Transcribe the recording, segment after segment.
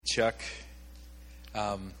Chuck.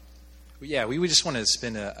 We would just want to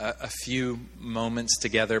spend a few moments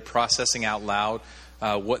together processing out loud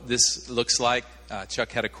what this looks like.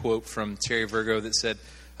 Chuck had a quote from Terry Virgo that said,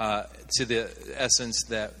 to the essence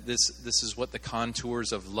that this is what the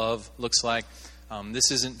contours of love looks like.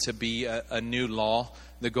 This isn't to be a new law.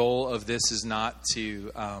 The goal of this is not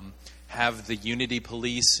to have the unity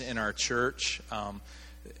police in our church.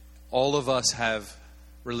 All of us have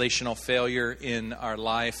relational failure in our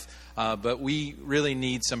life, but we really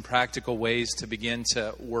need some practical ways to begin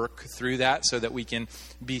to work through that so that we can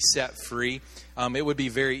be set free. It would be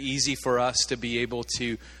very easy for us to be able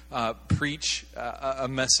to preach a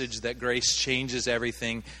message that grace changes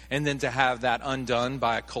everything, and then to have that undone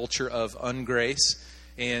by a culture of ungrace.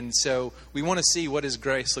 And so we want to see, what does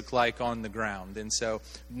grace look like on the ground? And so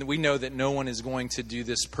we know that no one is going to do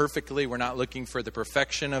this perfectly. We're not looking for the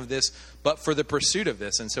perfection of this, but for the pursuit of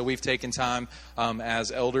this. And so we've taken time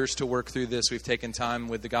as elders to work through this. We've taken time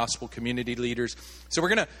with the gospel community leaders. So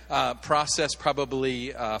we're going to process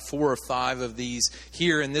probably 4 or 5 of these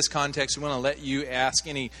here in this context. We want to let you ask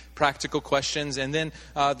any practical questions. And then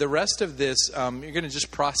the rest of this, you're going to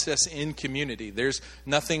just process in community. There's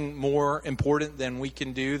nothing more important than we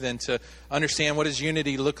can do than to understand what does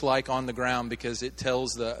unity look like on the ground, because it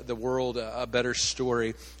tells the world a better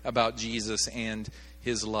story about Jesus and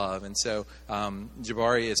his love. And so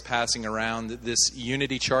Jabari is passing around this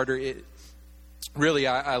unity charter.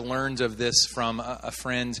 I learned of this from a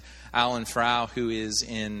friend, Alan Frau, who is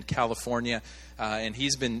in California. And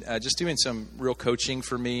he's been just doing some real coaching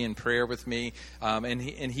for me and prayer with me. And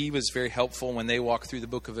he was very helpful when they walked through the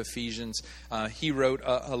book of Ephesians. He wrote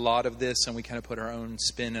a lot of this, and we kind of put our own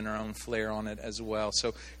spin and our own flair on it as well.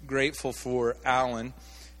 So grateful for Alan.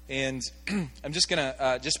 And I'm just going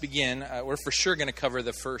to just begin. We're for sure going to cover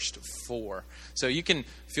the first 4. So you can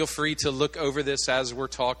feel free to look over this as we're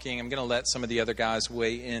talking. I'm going to let some of the other guys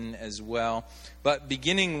weigh in as well. But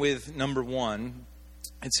beginning with number 1,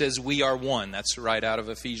 it says, we are one. That's right out of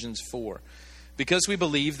Ephesians 4. Because we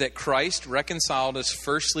believe that Christ reconciled us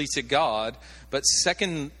firstly to God, but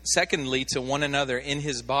secondly to one another in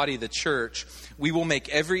his body, the church, we will make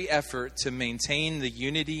every effort to maintain the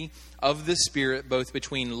unity of the Spirit, both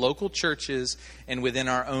between local churches and within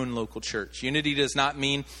our own local church. Unity does not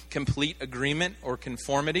mean complete agreement or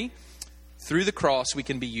conformity. Through the cross, we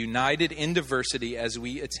can be united in diversity as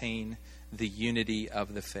we attain the unity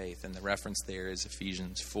of the faith. And the reference there is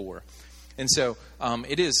Ephesians 4. And so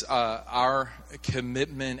it is our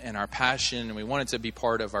commitment and our passion, and we want it to be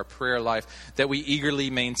part of our prayer life, that we eagerly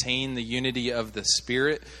maintain the unity of the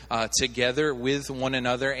Spirit together with one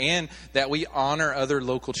another, and that we honor other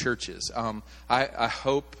local churches. I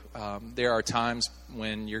hope there are times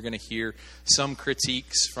when you're going to hear some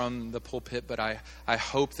critiques from the pulpit, but I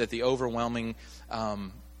hope that the overwhelming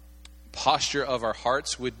posture of our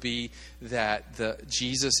hearts would be that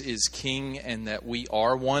Jesus is King and that we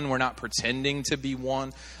are one. We're not pretending to be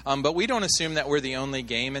one, but we don't assume that we're the only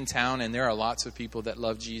game in town, and there are lots of people that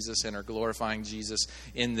love Jesus and are glorifying Jesus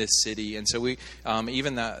in this city. And so we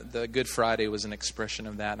even the Good Friday was an expression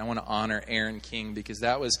of that, and I want to honor Aaron King, because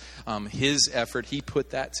that was his effort. He put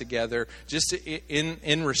that together just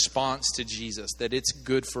in response to Jesus, that it's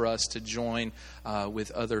good for us to join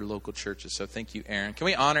with other local churches. So thank you, Aaron. Can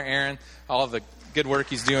we honor Aaron? All of the good work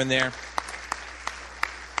he's doing there.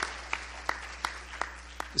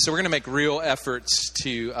 So we're going to make real efforts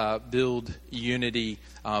to build unity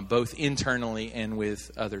both internally and with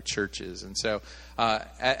other churches. And so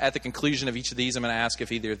at the conclusion of each of these, I'm going to ask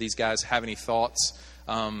if either of these guys have any thoughts,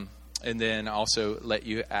 and then also let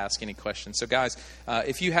you ask any questions. So guys,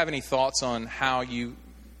 if you have any thoughts on how you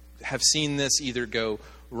have seen this either go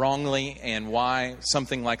wrongly and why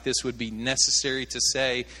something like this would be necessary to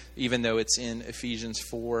say, even though it's in Ephesians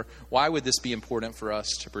 4. Why would this be important for us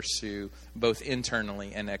to pursue both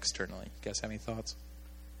internally and externally? You guys have any thoughts?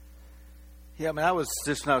 Yeah, I mean, when I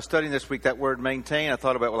was studying this week, that word maintain, I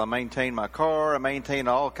thought about, I maintain my car, I maintain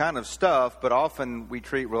all kind of stuff, but often we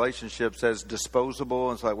treat relationships as disposable.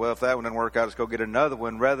 And it's like, well, if that one didn't work out, let's go get another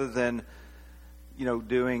one, rather than,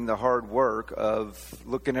 doing the hard work of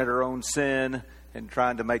looking at our own sin and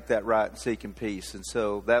trying to make that right and seeking peace. And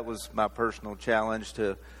so that was my personal challenge,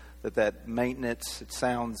 that maintenance. It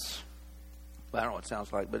sounds, I don't know what it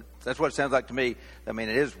sounds like, but that's what it sounds like to me. I mean,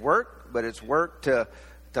 it is work, but it's work to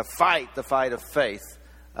fight the fight of faith,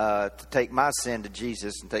 to take my sin to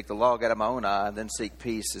Jesus and take the log out of my own eye, and then seek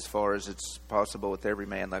peace as far as it's possible with every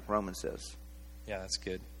man, like Romans says. Yeah, that's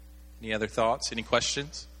good. Any other thoughts? Any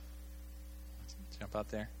questions? Let's jump out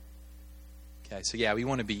there. Okay, so we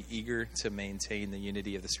want to be eager to maintain the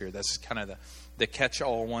unity of the Spirit. That's kind of the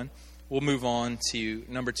catch-all one. we'll move on to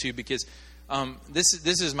number 2, because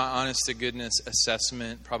this is my honest to goodness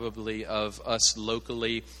assessment probably of us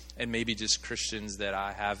locally and maybe just Christians that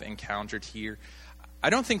I have encountered here. I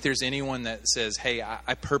don't think there's anyone that says, hey,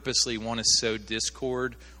 I purposely want to sow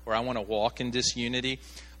discord or I want to walk in disunity.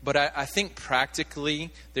 But I think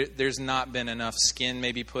practically there's not been enough skin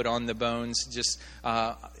maybe put on the bones. Just,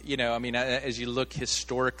 as you look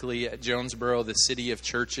historically at Jonesboro, the city of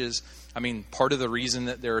churches, part of the reason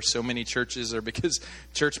that there are so many churches are because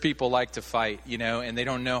church people like to fight, and they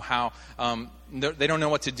don't know how, they don't know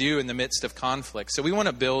what to do in the midst of conflict. So we want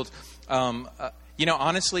to build,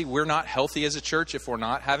 honestly, we're not healthy as a church if we're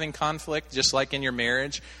not having conflict, just like in your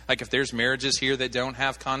marriage. Like if there's marriages here that don't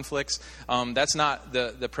have conflicts, that's not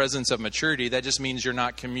the presence of maturity. That just means you're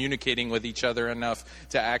not communicating with each other enough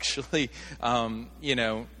to actually,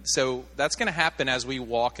 so that's going to happen as we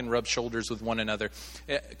walk and rub shoulders with one another.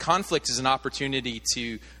 Conflict is an opportunity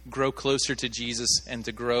to grow closer to Jesus and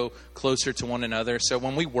to grow closer to one another. So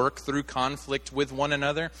when we work through conflict with one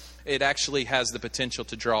another, it actually has the potential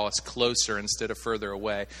to draw us closer instead of further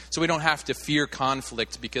away. So we don't have to fear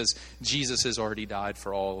conflict because Jesus has already died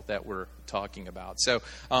for all that we're talking about. So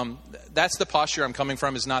that's the posture I'm coming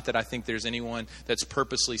from. Is not that I think there's anyone that's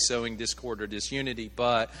purposely sowing discord or disunity,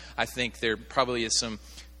 but I think there probably is some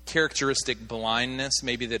characteristic blindness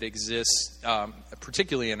maybe that exists,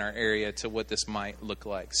 particularly in our area, to what this might look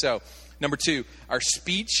like. So number 2, our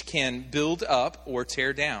speech can build up or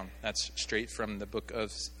tear down. That's straight from the book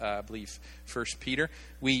of, I believe, 1 Peter.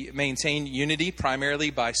 We maintain unity primarily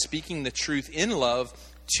by speaking the truth in love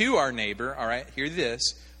to our neighbor, all right, hear this,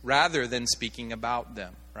 rather than speaking about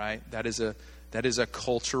them, right? That is a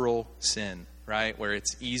cultural sin, right, where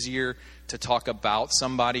it's easier to talk about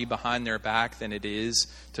somebody behind their back than it is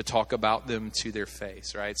to talk about them to their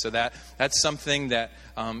face, right? So that's something that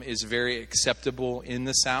is very acceptable in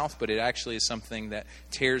the South, but it actually is something that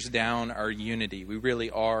tears down our unity. We really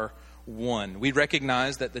are one. We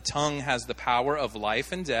recognize that the tongue has the power of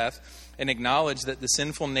life and death, and acknowledge that the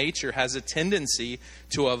sinful nature has a tendency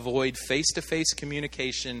to avoid face-to-face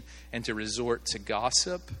communication and to resort to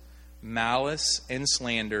gossip, malice, and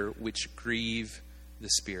slander, which grieve the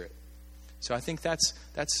Spirit. So I think that's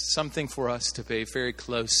something for us to pay very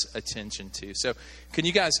close attention to. So can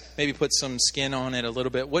you guys maybe put some skin on it a little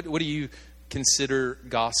bit? What do you consider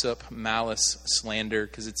gossip, malice, slander?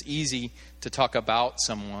 Because it's easy to talk about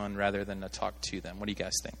someone rather than to talk to them. What do you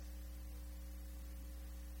guys think?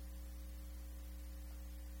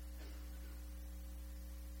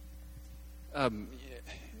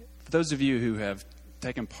 For those of you who have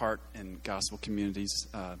taken part in gospel communities,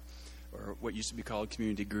 or what used to be called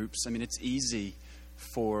community groups, it's easy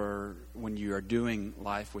for when you are doing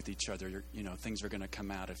life with each other, things are going to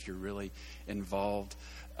come out if you're really involved.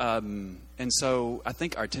 And so I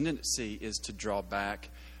think our tendency is to draw back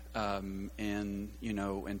and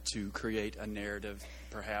to create a narrative,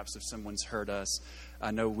 perhaps, if someone's hurt us.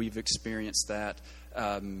 I know we've experienced that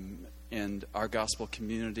in our gospel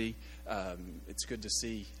community. It's good to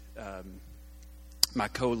see my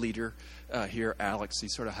co-leader here, Alex.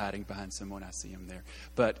 He's sort of hiding behind someone. I see him there.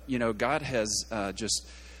 But, God has just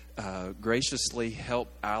graciously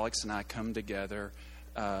helped Alex and I come together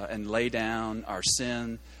and lay down our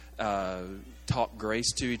sin, talk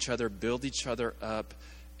grace to each other, build each other up,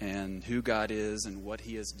 and who God is and what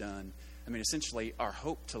He has done. Essentially, our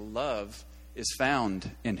hope to love is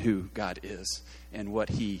found in who God is and what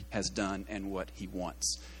He has done and what He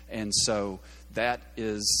wants. And so that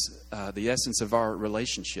is the essence of our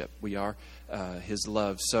relationship. We are His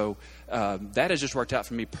love. So that has just worked out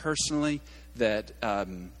for me personally, that,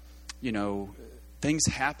 things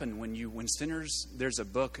happen when sinners, there's a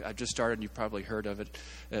book I just started, and you've probably heard of it.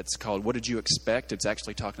 It's called What Did You Expect? It's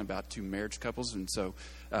actually talking about 2 marriage couples. And so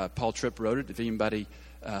Paul Tripp wrote it. If anybody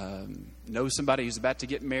knows somebody who's about to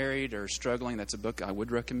get married or struggling, that's a book I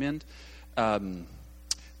would recommend.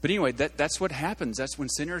 But anyway, that's what happens. That's when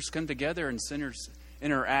sinners come together and sinners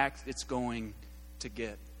interact, it's going to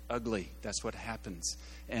get ugly. That's what happens.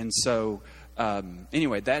 And so,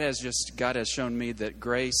 anyway, that has just, God has shown me that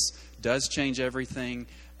grace does change everything.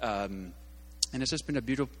 And it's just been a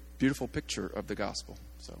beautiful, beautiful picture of the gospel.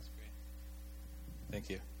 So, thank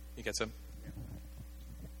you. You got some?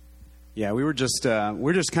 Yeah, we're just kind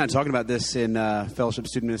of talking about this in Fellowship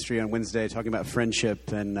Student Ministry on Wednesday, talking about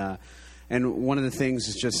friendship, and one of the things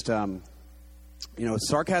is just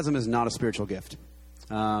sarcasm is not a spiritual gift.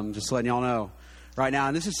 Just letting y'all know right now,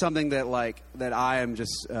 and this is something that I am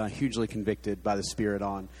just hugely convicted by the Spirit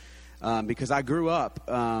on, because I grew up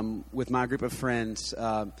with my group of friends.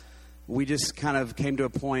 We just kind of came to a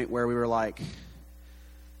point where we were like,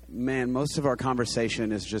 man, most of our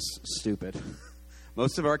conversation is just stupid.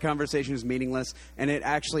 Most of our conversation is meaningless, and it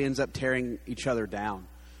actually ends up tearing each other down.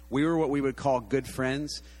 We were what we would call good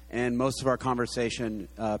friends, and most of our conversation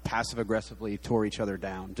passive-aggressively tore each other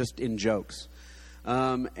down, just in jokes.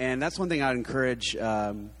 And that's one thing I'd encourage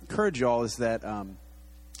y'all is that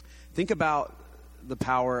think about the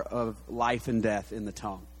power of life and death in the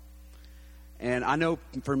tongue. And I know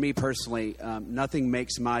for me personally, nothing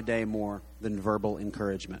makes my day more than verbal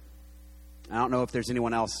encouragement. I don't know if there's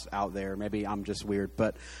anyone else out there. Maybe I'm just weird,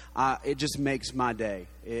 but it just makes my day.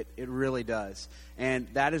 It really does. And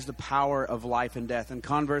that is the power of life and death. And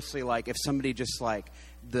conversely, like if somebody just like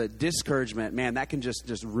the discouragement, man, that can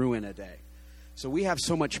just ruin a day. So we have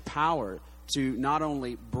so much power to not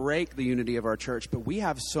only break the unity of our church, but we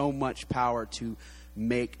have so much power to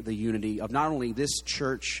make the unity of not only this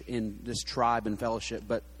church in this tribe and fellowship,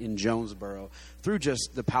 but in Jonesboro through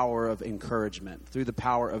just the power of encouragement, through the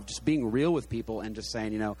power of just being real with people and just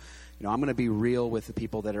saying, you know, I'm going to be real with the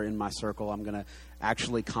people that are in my circle. I'm going to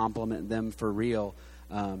actually compliment them for real.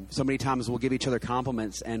 So many times we'll give each other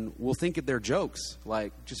compliments and we'll think that they're jokes,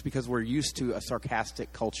 like just because we're used to a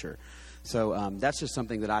sarcastic culture. So that's just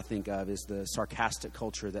something that I think of is the sarcastic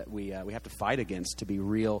culture that we have to fight against to be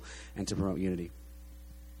real and to promote unity.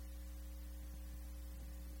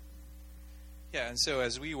 Yeah, and so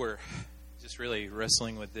as we were just really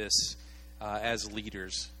wrestling with this as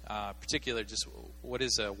leaders, particularly just what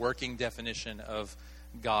is a working definition of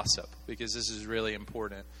gossip, because this is really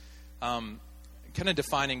important. Kind of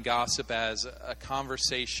defining gossip as a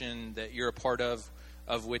conversation that you're a part of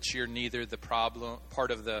which you're neither the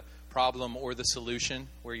part of the problem or the solution,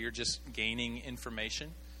 where you're just gaining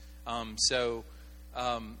information.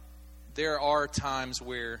 There are times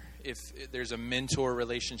where if there's a mentor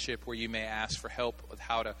relationship where you may ask for help with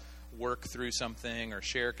how to work through something or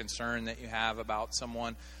share a concern that you have about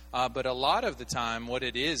someone. But a lot of the time what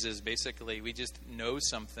it is basically we just know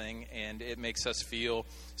something and it makes us feel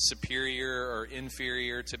superior or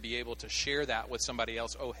inferior to be able to share that with somebody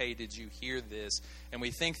else. Oh, hey, did you hear this? And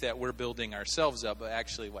we think that we're building ourselves up, but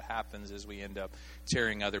actually what happens is we end up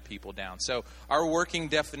tearing other people down. So our working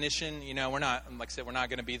definition, we're not, like I said, we're not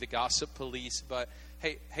going to be the gossip police, but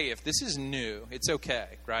hey, if this is new, it's okay,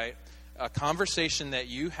 right? A conversation that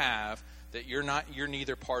you have that you're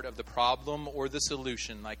neither part of the problem or the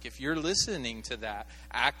solution. Like if you're listening to that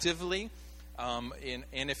actively, and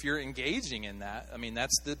if you're engaging in that, I mean,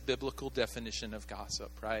 that's the biblical definition of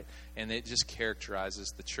gossip, right? And it just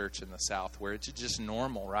characterizes the church in the South where it's just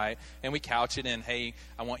normal, right? And we couch it in, hey,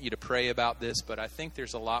 I want you to pray about this, but I think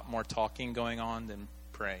there's a lot more talking going on than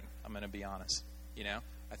praying. I'm going to be honest,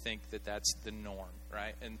 I think that that's the norm,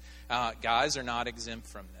 right? And guys are not exempt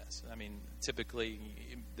from this. I mean, typically,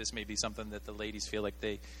 this may be something that the ladies feel like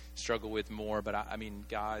they struggle with more, but I mean,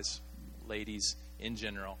 guys, ladies in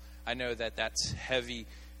general, I know that that's heavy,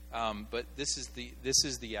 but this is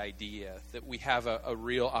the idea that we have a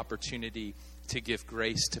real opportunity to give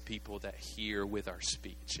grace to people that hear with our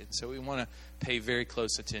speech. And so we want to pay very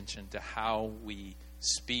close attention to how we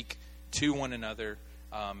speak to one another,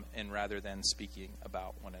 and rather than speaking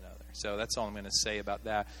about one another. So that's all I'm going to say about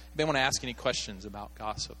that. Anybody want to ask any questions about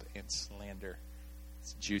gossip and slander?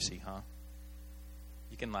 It's juicy, huh?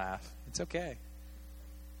 You can laugh. It's okay.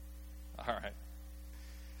 All right.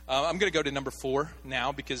 I'm going to go to number 4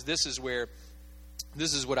 now, because this is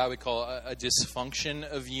what I would call a dysfunction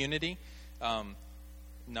of unity.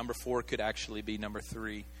 Number 4 could actually be number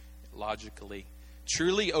 3, logically.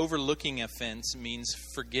 Truly overlooking offense means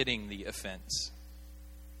forgetting the offense.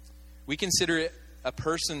 We consider it a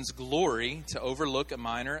person's glory to overlook a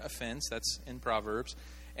minor offense. That's in Proverbs.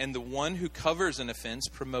 And the one who covers an offense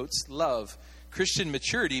promotes love. Christian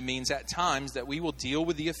maturity means at times that we will deal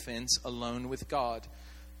with the offense alone with God.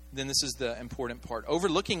 Then this is the important part.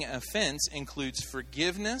 Overlooking an offense includes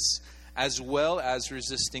forgiveness as well as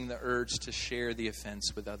resisting the urge to share the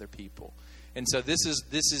offense with other people. And so this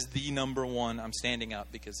is the number one. I'm standing up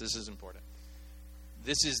because this is important.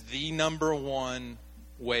 This is the number one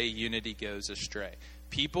way unity goes astray.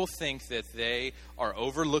 People think that they are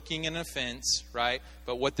overlooking an offense, right?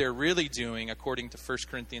 But what they're really doing, according to 1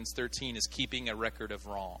 Corinthians 13, is keeping a record of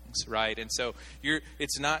wrongs, right? And so you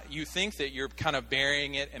think that you're kind of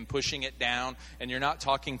burying it and pushing it down, and you're not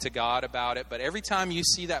talking to God about it. But every time you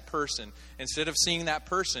see that person, instead of seeing that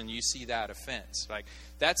person, you see that offense. Like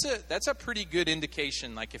that's a pretty good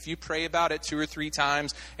indication. Like if you pray about it 2 or 3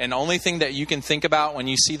 times and the only thing that you can think about when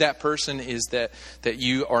you see that person is that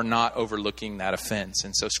you are not overlooking that offense.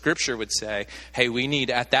 And so Scripture would say, hey, we need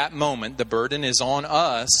at that moment, the burden is on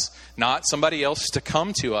us, not somebody else to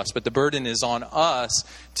come to us, but the burden is on us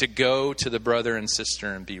to go to the brother and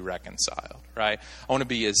sister and be reconciled, right? I want to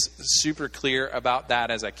be as super clear about that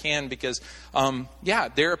as I can because,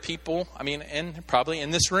 there are people, and probably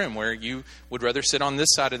in this room where you would rather sit on this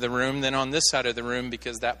side of the room than on this side of the room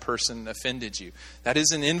because that person offended you. That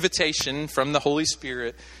is an invitation from the Holy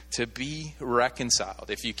Spirit to be reconciled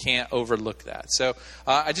if you can't overlook that. So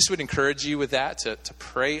I just would encourage you with that to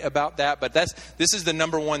pray about that. But this is the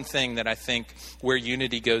number one thing that I think where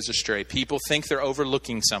unity goes astray. People think they're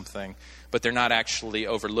overlooking something, but they're not actually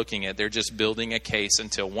overlooking it. They're just building a case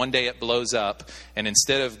until one day it blows up. And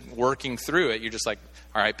instead of working through it, you're just like,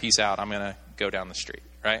 all right, peace out. I'm going to go down the street,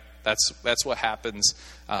 right? That's what happens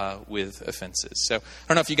with offenses. So I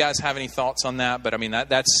don't know if you guys have any thoughts on that, but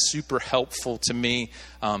that's super helpful to me.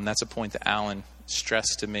 That's a point that Alan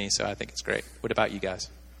stressed to me, so I think it's great. What about you guys?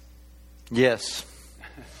 Yes.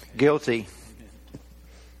 Guilty.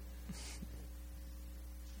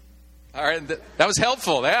 All right, that was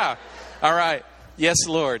helpful. Yeah. All right. Yes,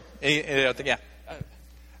 Lord. Yeah.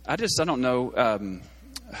 I don't know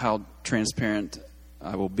how transparent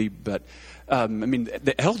I will be, but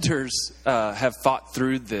the elders have fought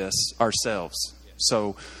through this ourselves.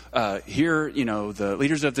 So here, the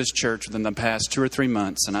leaders of this church within the past 2 or 3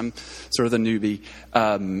 months, and I'm sort of the newbie,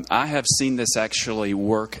 I have seen this actually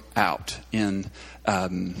work out in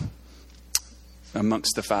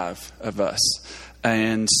amongst the 5 of us.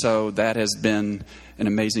 And so that has been an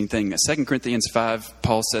amazing thing. 2 Corinthians 5,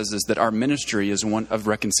 Paul says, is that our ministry is one of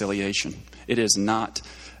reconciliation. It is not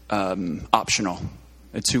optional.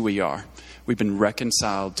 It's who we are. We've been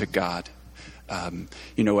reconciled to God.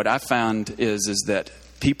 What I found is that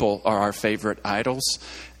people are our favorite idols.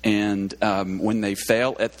 And when they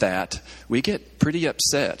fail at that, we get pretty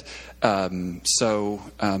upset.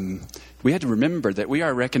 We had to remember that we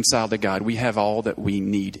are reconciled to God. We have all that we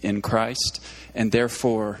need in Christ. And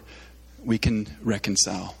therefore, we can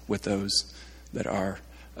reconcile with those that are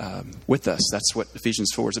with us. That's what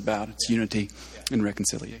Ephesians 4 is about. It's unity and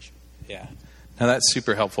reconciliation. Yeah. Now that's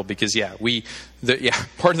super helpful because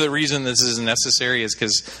part of the reason this is necessary is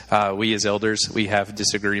because we as elders, we have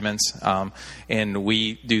disagreements and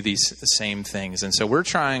we do these same things. And so we're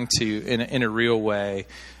trying to, in a real way,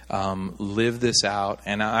 live this out.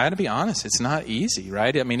 And I got to be honest, it's not easy,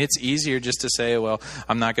 right? It's easier just to say, well,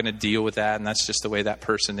 I'm not going to deal with that. And that's just the way that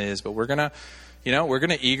person is. But we're going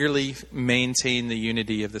to eagerly maintain the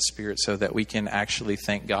unity of the Spirit so that we can actually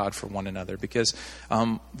thank God for one another. Because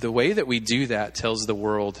the way that we do that tells the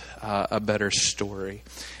world a better story.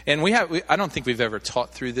 And I don't think we've ever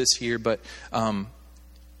taught through this here, but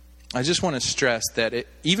I just want to stress that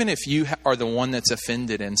even if you are the one that's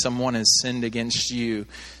offended and someone has sinned against you,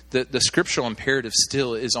 the scriptural imperative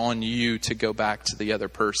still is on you to go back to the other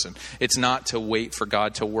person. It's not to wait for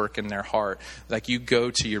God to work in their heart. Like you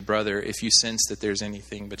go to your brother if you sense that there's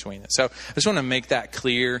anything between us. So I just want to make that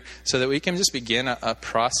clear so that we can just begin a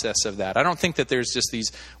process of that. I don't think that there's just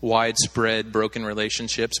these widespread broken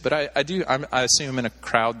relationships, but I assume in a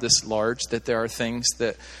crowd this large that there are things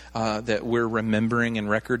that we're remembering and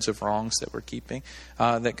records of wrongs that we're keeping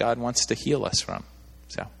that God wants to heal us from.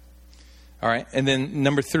 So. All right. And then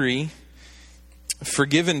number 3,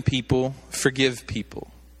 forgiven people forgive people.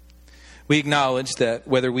 We acknowledge that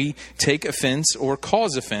whether we take offense or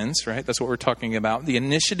cause offense, right? That's what we're talking about. The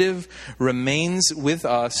initiative remains with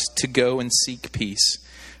us to go and seek peace.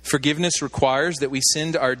 Forgiveness requires that we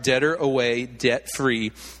send our debtor away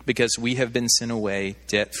debt-free because we have been sent away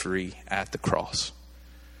debt-free at the cross.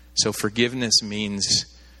 So forgiveness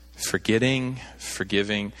means forgiving.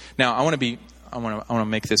 Now, I want to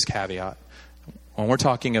make this caveat. When we're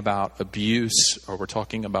talking about abuse or we're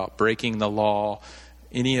talking about breaking the law,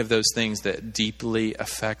 any of those things that deeply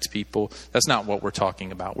affect people, that's not what we're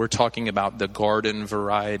talking about. We're talking about the garden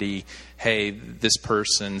variety. Hey, this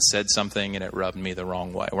person said something and it rubbed me the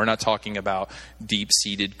wrong way. We're not talking about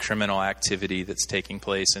deep-seated criminal activity that's taking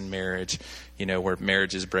place in marriage, where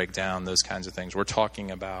marriages break down, those kinds of things. We're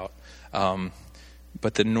talking about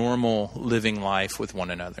but the normal living life with one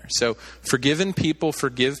another. So forgiven people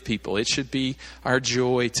forgive people. It should be our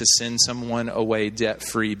joy to send someone away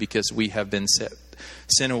debt-free because we have been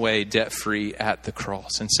sin away debt-free at the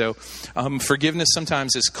cross. And so forgiveness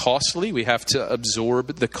sometimes is costly. We have to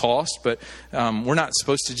absorb the cost, but we're not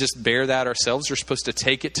supposed to just bear that ourselves. We're supposed to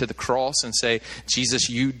take it to the cross and say, Jesus,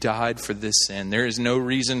 you died for this sin. There is no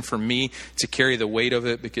reason for me to carry the weight of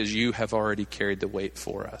it because you have already carried the weight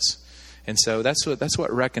for us. And so that's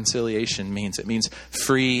what reconciliation means. It means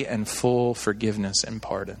free and full forgiveness and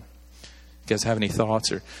pardon. You guys have any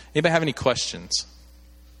thoughts, or anybody have any questions?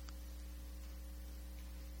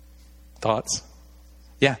 Thoughts?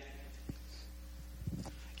 Yeah.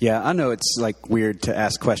 Yeah, I know it's like weird to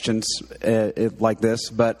ask questions like this,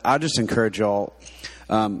 but I just encourage y'all.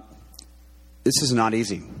 This is not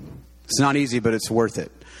easy. It's not easy, but it's worth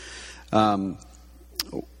it.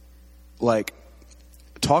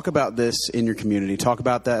 Talk about this in your community. Talk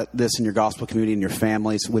about this in your gospel community, in your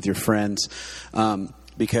families, with your friends.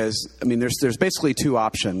 Because, there's basically two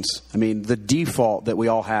options. The default that we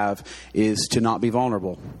all have is to not be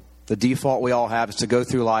vulnerable. The default we all have is to go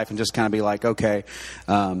through life and just kind of be like, okay,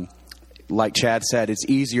 like Chad said, it's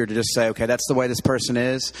easier to just say, okay, that's the way this person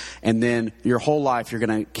is. And then your whole life, you're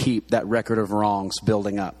going to keep that record of wrongs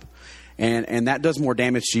building up. And that does more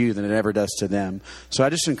damage to you than it ever does to them. So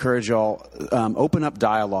I just encourage y'all, open up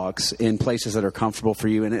dialogues in places that are comfortable for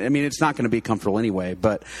you. And it's not going to be comfortable anyway,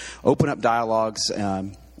 but open up dialogues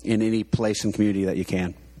in any place and community that you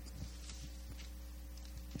can.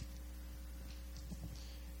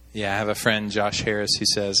 Yeah, I have a friend, Josh Harris, who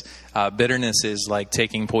says, bitterness is like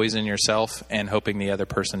taking poison yourself and hoping the other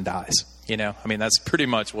person dies. That's pretty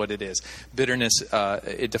much what it is. Bitterness,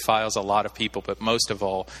 it defiles a lot of people, but most of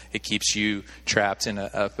all, it keeps you trapped in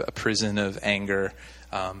a prison of anger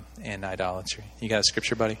and idolatry. You got a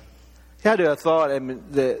scripture, buddy? Yeah, I do. I thought,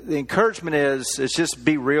 the encouragement is just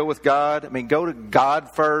be real with God. Go to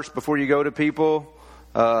God first before you go to people.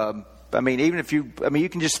 Even if you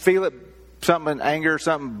can just feel it, something, anger,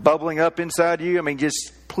 something bubbling up inside you.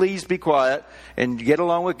 Just please be quiet and get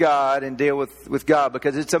along with God and deal with God,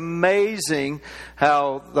 because it's amazing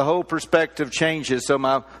how the whole perspective changes. So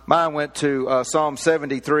my mind went to Psalm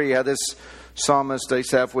 73, how this psalmist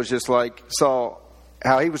Asaph was just saw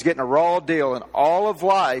how he was getting a raw deal in all of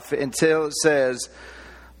life until it says,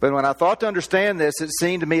 but when I thought to understand this, it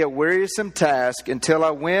seemed to me a wearisome task until I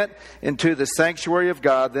went into the sanctuary of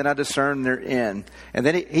God. Then I discerned their end. And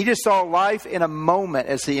then he just saw life in a moment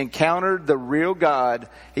as he encountered the real God.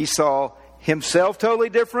 He saw himself totally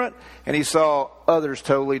different, and he saw others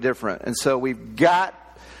totally different. And so we've got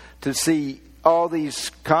to see all these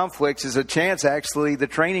conflicts as a chance, actually, the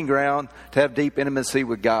training ground to have deep intimacy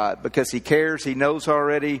with God, because he cares, he knows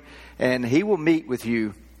already, and he will meet with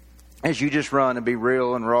you as you just run and be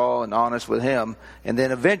real and raw and honest with him. And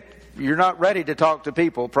then you're not ready to talk to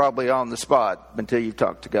people probably on the spot until you've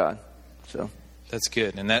talked to God. So that's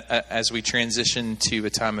good. And that as we transition to a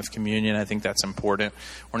time of communion, I think that's important.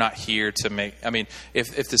 We're not here to make,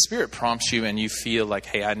 if the Spirit prompts you and you feel like,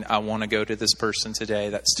 hey, I want to go to this person today,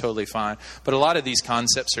 that's totally fine. But a lot of these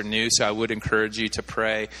concepts are new, so I would encourage you to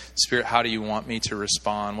pray, Spirit, how do you want me to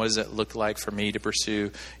respond? What does it look like for me to pursue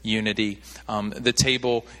unity? The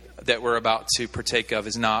table that we're about to partake of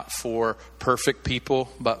is not for perfect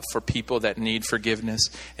people, but for people that need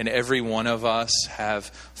forgiveness. And every one of us have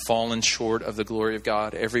fallen short of the glory of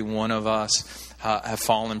God. Every one of us have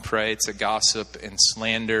fallen prey to gossip and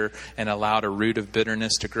slander and allowed a root of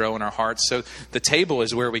bitterness to grow in our hearts. So the table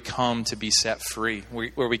is where we come to be set free,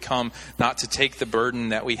 where we come not to take the burden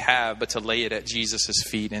that we have, but to lay it at Jesus'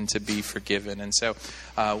 feet and to be forgiven. And so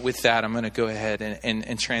with that, I'm going to go ahead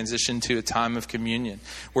and transition to a time of communion.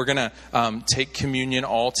 We're going to take communion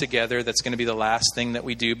all together. That's going to be the last thing that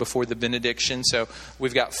we do before the benediction. So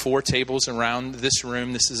we've got 4 tables around this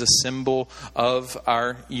room. This is a symbol of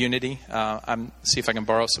our unity. See if I can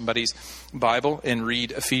borrow somebody's Bible and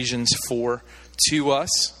read Ephesians 4 to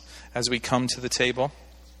us as we come to the table.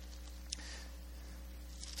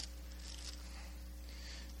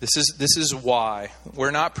 This is why.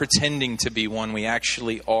 We're not pretending to be one. We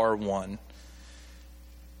actually are one.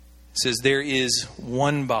 It says, there is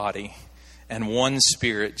one body and one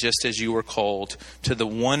Spirit, just as you were called, to the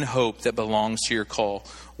one hope that belongs to your call.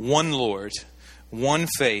 One Lord, one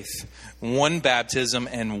faith, one baptism,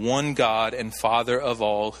 and one God and Father of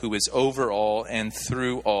all, who is over all and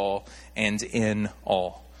through all and in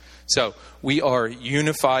all. So we are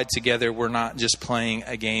unified together. We're not just playing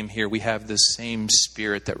a game here. We have the same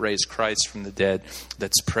Spirit that raised Christ from the dead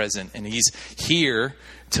that's present. And He's here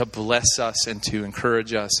to bless us and to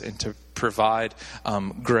encourage us and to provide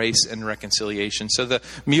grace and reconciliation. So the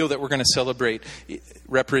meal that we're going to celebrate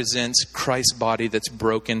represents Christ's body that's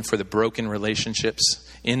broken for the broken relationships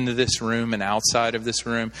into this room and outside of this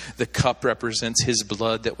room. The cup represents his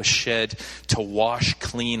blood that was shed to wash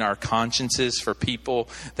clean our consciences for people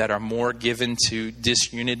that are more given to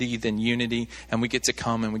disunity than unity. And we get to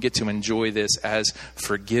come and we get to enjoy this as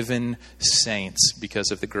forgiven saints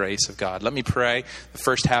because of the grace of God. Let me pray. The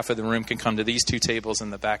first half of the room can come to these two tables,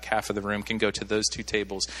 and the back half of the room can go to those two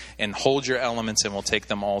tables. And hold your elements, and we'll take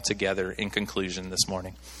them all together in conclusion this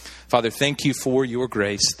morning. Father, thank you for your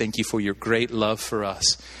grace. Thank you for your great love for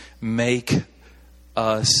us. Make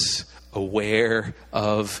us aware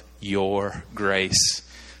of your grace.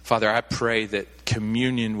 Father, I pray that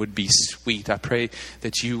communion would be sweet. I pray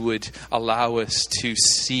that you would allow us to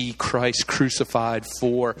see Christ crucified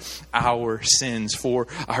for our sins, for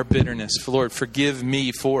our bitterness. Lord, forgive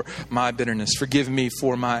me for my bitterness. Forgive me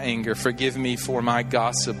for my anger. Forgive me for my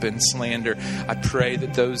gossip and slander. I pray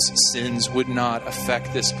that those sins would not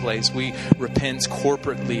affect this place. We repent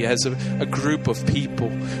corporately as a group of people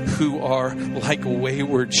who are like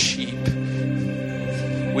wayward sheep.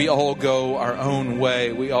 We all go our own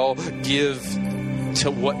way. We all give to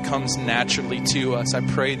what comes naturally to us. I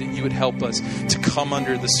pray that you would help us to come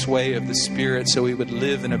under the sway of the Spirit so we would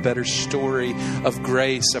live in a better story of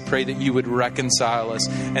grace. I pray that you would reconcile us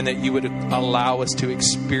and that you would allow us to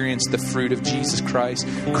experience the fruit of Jesus Christ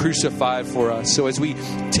crucified for us. So as we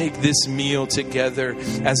take this meal together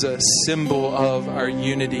as a symbol of our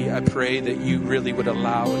unity, I pray that you really would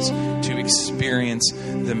allow us to experience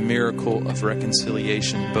the miracle of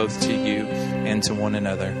reconciliation both to you and to one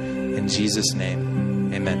another. In Jesus'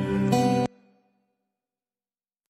 name, amen.